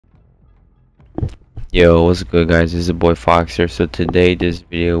Yo, what's good guys? This is your boy Fox here. So today this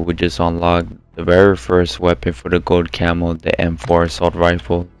video we just unlocked the very first weapon for the gold camo, the M4 assault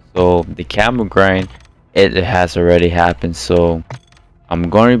rifle. So the camo grind, it has already happened. So I'm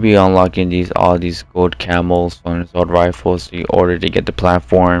going to be unlocking all these gold camos on assault rifles in order to get the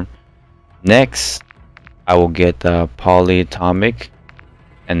platform. Next, I will get the polyatomic,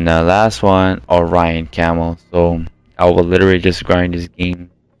 and the last one, Orion camo. So I will literally just grind this game.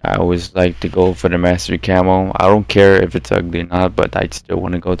 I always like to go for the mastery camo. I don't care if it's ugly or not, but I still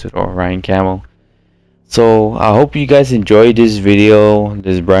want to go to the Orion camo. So I hope you guys enjoyed this video.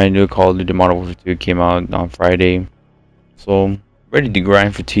 This brand new Call of Duty Modern Warfare 2 came out on Friday. So ready to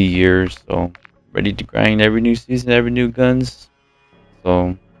grind for 2 years. So ready to grind every new season, every new guns.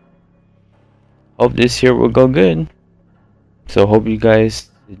 So hope this year will go good. So hope you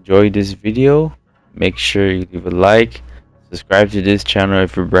guys enjoyed this video. Make sure you leave a like. Subscribe to this channel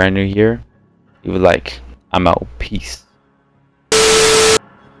if you're brand new here. Leave a like. I'm out. Peace.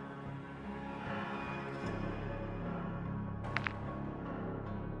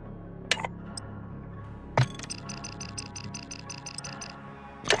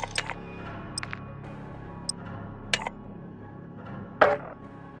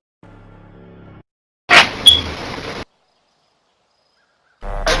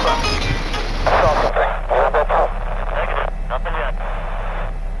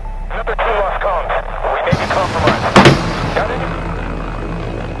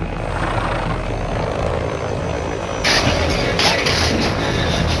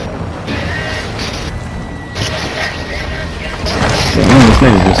 This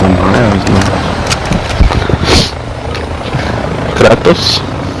nigga just on my ass, man. Kratos.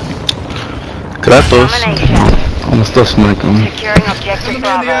 ¿Cómo estás, Michael?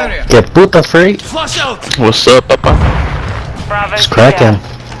 ¿Qué puta freak? What's up, papa? It's cracking.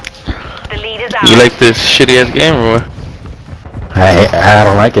 You like this shitty ass game or what? I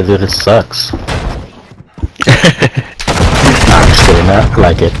don't like it, dude. It sucks. I'm just kidding, I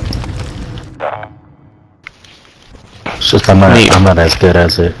like it. It's just I'm not as good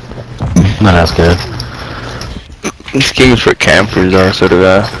as it. Not as good. This game is for campers, though, so do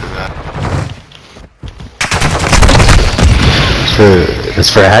I.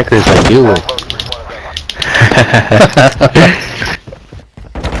 It's for hackers like you.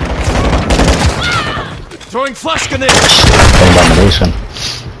 Throwing flash grenade. Domination.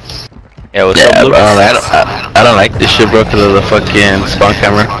 Yeah, what's up, bro, I don't like this shit, bro, because of the fucking spawn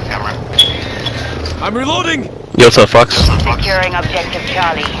camera. I'm reloading. Yo, what's up, Fox? Securing objective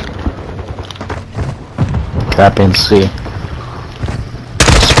Charlie. Copy C.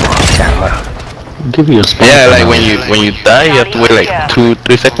 Spawn camera. Give you a spawn camera. Like when you die, you have to wait like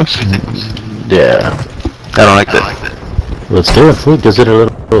 2-3 seconds. Yeah, I don't like that. Let's do it, food. Gives it a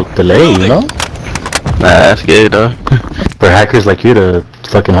little delay, you know? Nah, that's good, though. For hackers like you to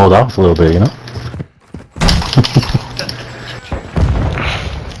fucking hold off a little bit, you know?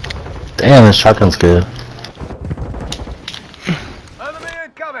 Damn, this shotgun's good.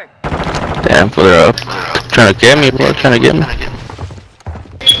 Damn, put her up. Trying to get me, bro. Trying to get me.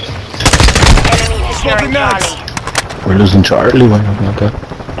 Enemy securing Charlie. We're losing Charlie. Okay.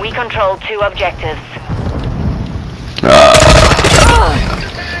 We control 2 objectives.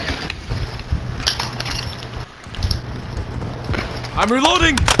 I'm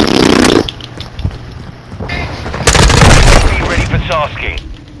reloading. Be ready for tasking.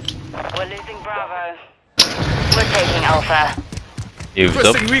 We're losing Bravo. We're taking Alpha.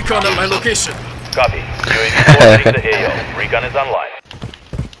 Requesting recon at my location. Copy. UAV 4 to AO. Recon is online.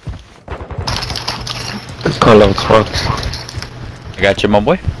 Let's call out Fox. I got you, my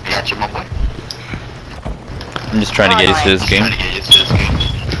boy. I'm just trying to get used to this game.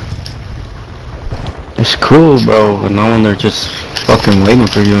 It's cool, bro, but now when they're just fucking waiting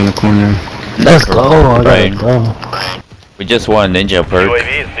for you in the corner. Let's go, Right. Go. We just won Ninja perk.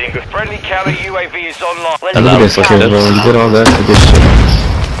 UAV is being good. Friendly counter UAV is online. We're Look at this losing kid, bro. You get all that for this shit.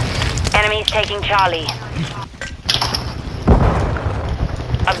 Enemies taking Charlie.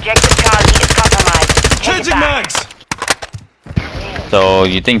 Objective Charlie is compromised. Take it Changing back. mags. So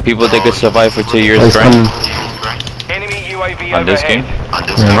you think people that could survive for 2 years Let's grind Enemy UAV on this overhead. game?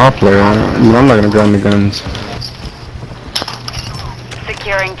 Yeah, I'll play. I'm not gonna grind the guns.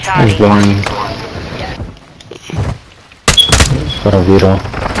 Securing It's Charlie. boring. What a weirdo.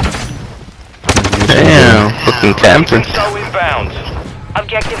 Damn, fucking camper. So inbound.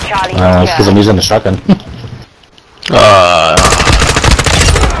 Objective Charlie It's because I'm using the shotgun.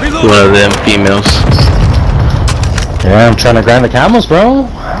 One of them females. Yeah, I'm trying to grind the camos, bro.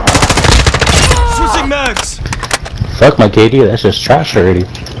 Switching mags. Fuck my KD, that's just trash already.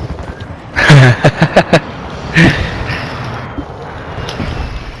 Man,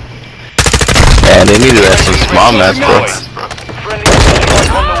 they need to have some small maps, bro.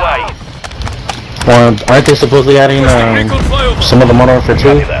 On the way. Well, aren't they supposedly adding some of the Modern Warfare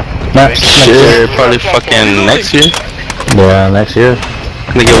 2 maps? Shit, probably fucking next year. Yeah, next year.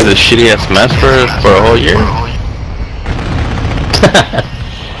 Gonna give us a shitty ass maps for a whole year.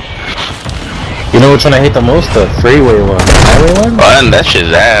 You know which one I hate the most? The freeway one. The highway one? Oh, and that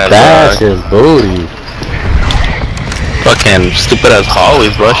shit's ass. That shit's booty. Fucking stupid ass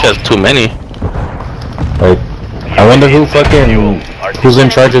hallways, bro. She has too many. Like, I wonder who's in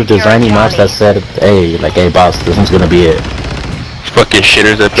charge of designing maps that said, hey, boss, this one's gonna be it. Fucking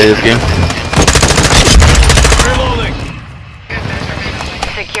shitters that play this game.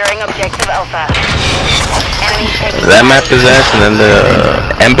 Securing objective Alpha. That map is ass, and then the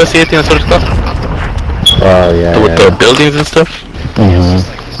embassy, I think that's what it's called. Oh yeah. With the buildings and stuff. Mhm.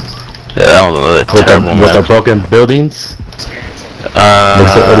 Yeah, that was another terrible map. With the broken buildings.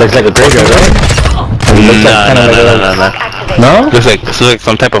 It looks like a graveyard, right? No. Looks like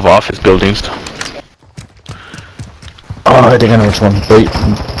some type of office buildings. Oh, I think I know which one. Wait,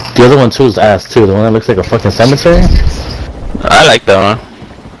 the other one too is ass too. The one that looks like a fucking cemetery. I like that one.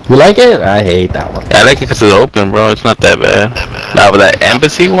 You like it? I hate that one. Yeah, I like it because it's open, bro. It's not that bad. Now, but that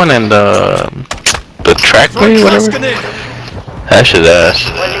embassy one and the trackway, whatever. That shit's ass.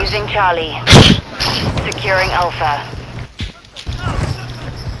 We're losing Charlie. Securing Alpha.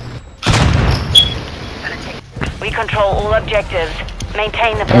 We control all objectives.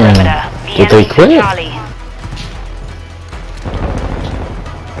 Maintain the perimeter. Did they quit? Charlie.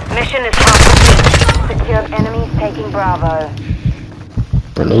 Mission is half complete. Secured enemies taking Bravo.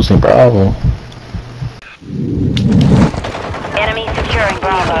 We're losing Bravo. Enemy securing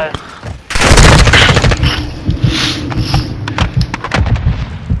Bravo.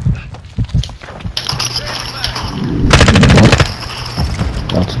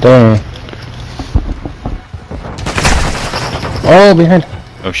 That's done. Oh, behind.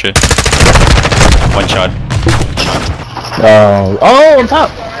 Oh shit. One shot. Oh, on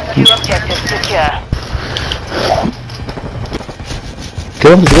top. Two objectives secure.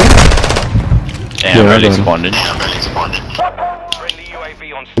 Kill him, Damn, yeah, really spawned in.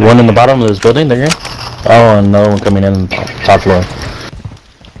 One in the bottom of this building, there. Oh, and another one coming in top floor.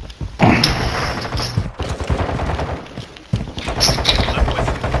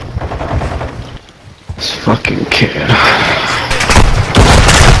 This fucking kid.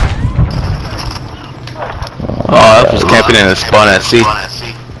 Oh, that was camping in a spawn at sea.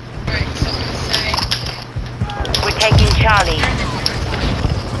 We're taking Charlie.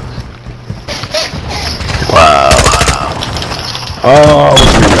 Wow. Oh,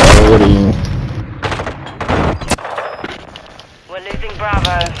 reloading. We're losing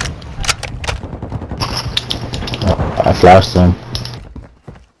Bravo. Oh, I flashed him.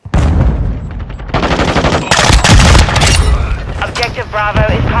 Objective Bravo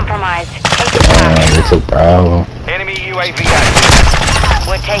is compromised. Take it back. They took Bravo. Enemy UAV active.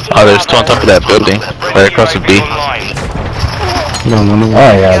 We're taking Oh, there's two on top of that building. Right across the B. No.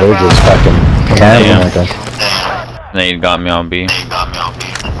 Oh yeah, they're just fucking camping like that. They got me on B.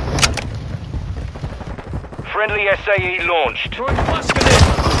 Friendly SAE launched.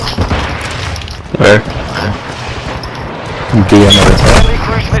 Where? B on the other side. Friendly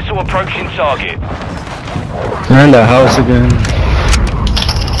cruise missile approaching target. They're in the house again.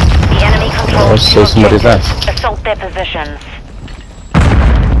 The enemy controls So somebody's that. assault their positions.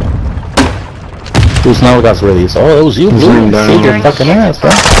 Who's now got released? Oh, it was you, Blue. Save your fucking ass, bro.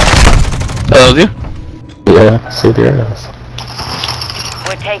 That was you? Yeah, save your ass.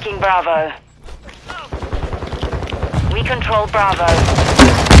 We're taking Bravo. We control Bravo.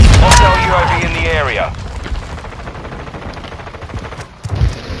 Hostile UAV in the area.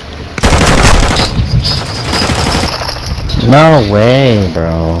 No way,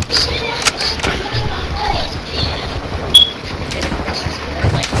 bro.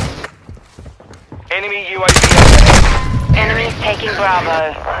 Enemy UAV overhead. Enemies taking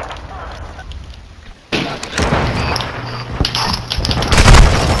Bravo.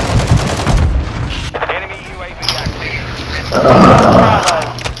 Enemy UAV active. Bravo.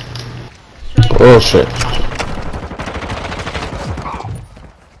 Bullshit.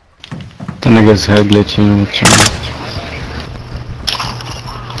 The nigga's head glitching.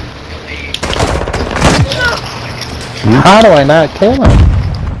 How do I not kill him?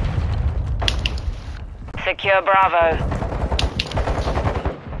 Secure Bravo.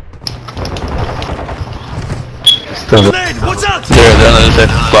 Grenade! What's out? There's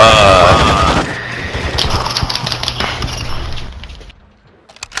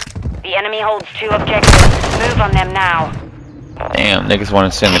The The enemy holds 2 objectives. Move on them now. Damn, niggas want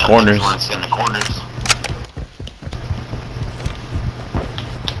to sit in the corners.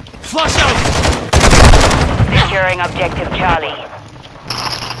 Flush out! Securing objective Charlie.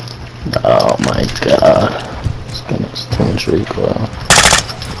 Oh my god. This gun is too much recoil.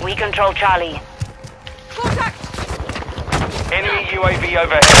 We control Charlie. Enemy UAV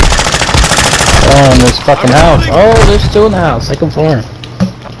overhead. Oh, and this fucking house. Oh, there's 2 in the house. Second floor.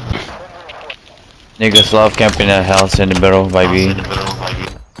 Niggas love camping that house in the middle by B. I'm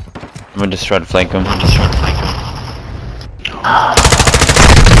gonna just try to flank him. Watch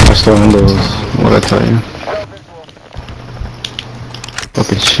the windows. What I tell you?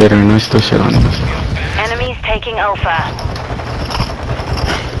 Fucking shit, and I still shit on him. Enemies taking Alpha.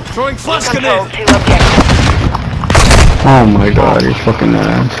 Throwing flash Control grenade! 2 objectives. Oh my god, you're fucking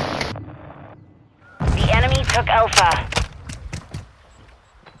ass. The enemy took Alpha.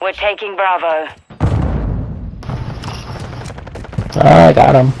 We're taking Bravo. I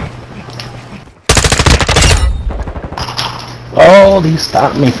got him. Oh, he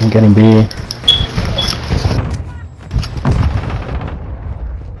stopped me from getting B.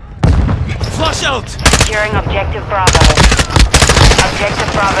 Flush out! Securing objective Bravo.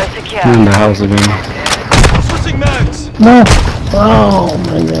 Objective Bravo secure. In the house again. Switching mags! No! Oh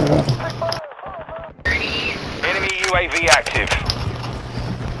my god. Enemy UAV active.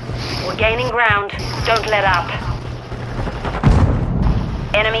 We're gaining ground. Don't let up.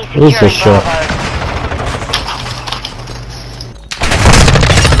 Enemy Who's securing this shot? Bravo.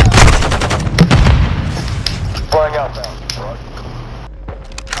 Flying out now.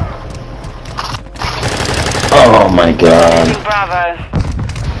 Oh my god. Taking Bravo.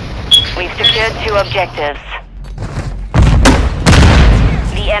 We've secured 2 objectives.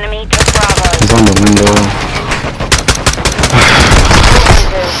 The enemy took Bravo. He's on the window.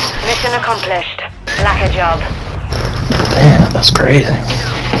 Mission accomplished. Lack a job. Damn, that's crazy.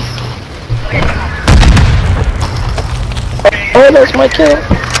 Oh, that's my kill.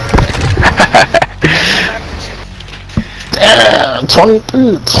 Damn,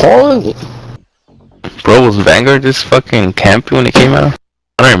 23-20. Bro, was Vanguard just fucking campy when it came out?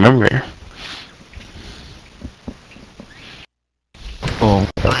 I don't remember. Oh.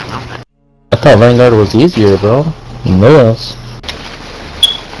 I thought Vanguard was easier, bro. You know us.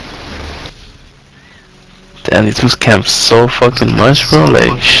 Damn, these dudes camp so fucking much, bro.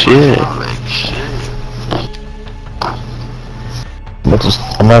 Like, shit. I'm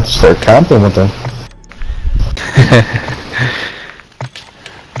gonna have to start camping with them.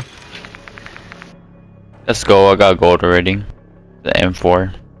 Let's go, I got gold already. The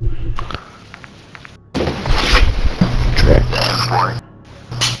M4.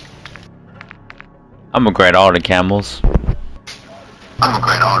 I'm gonna grade all the camels.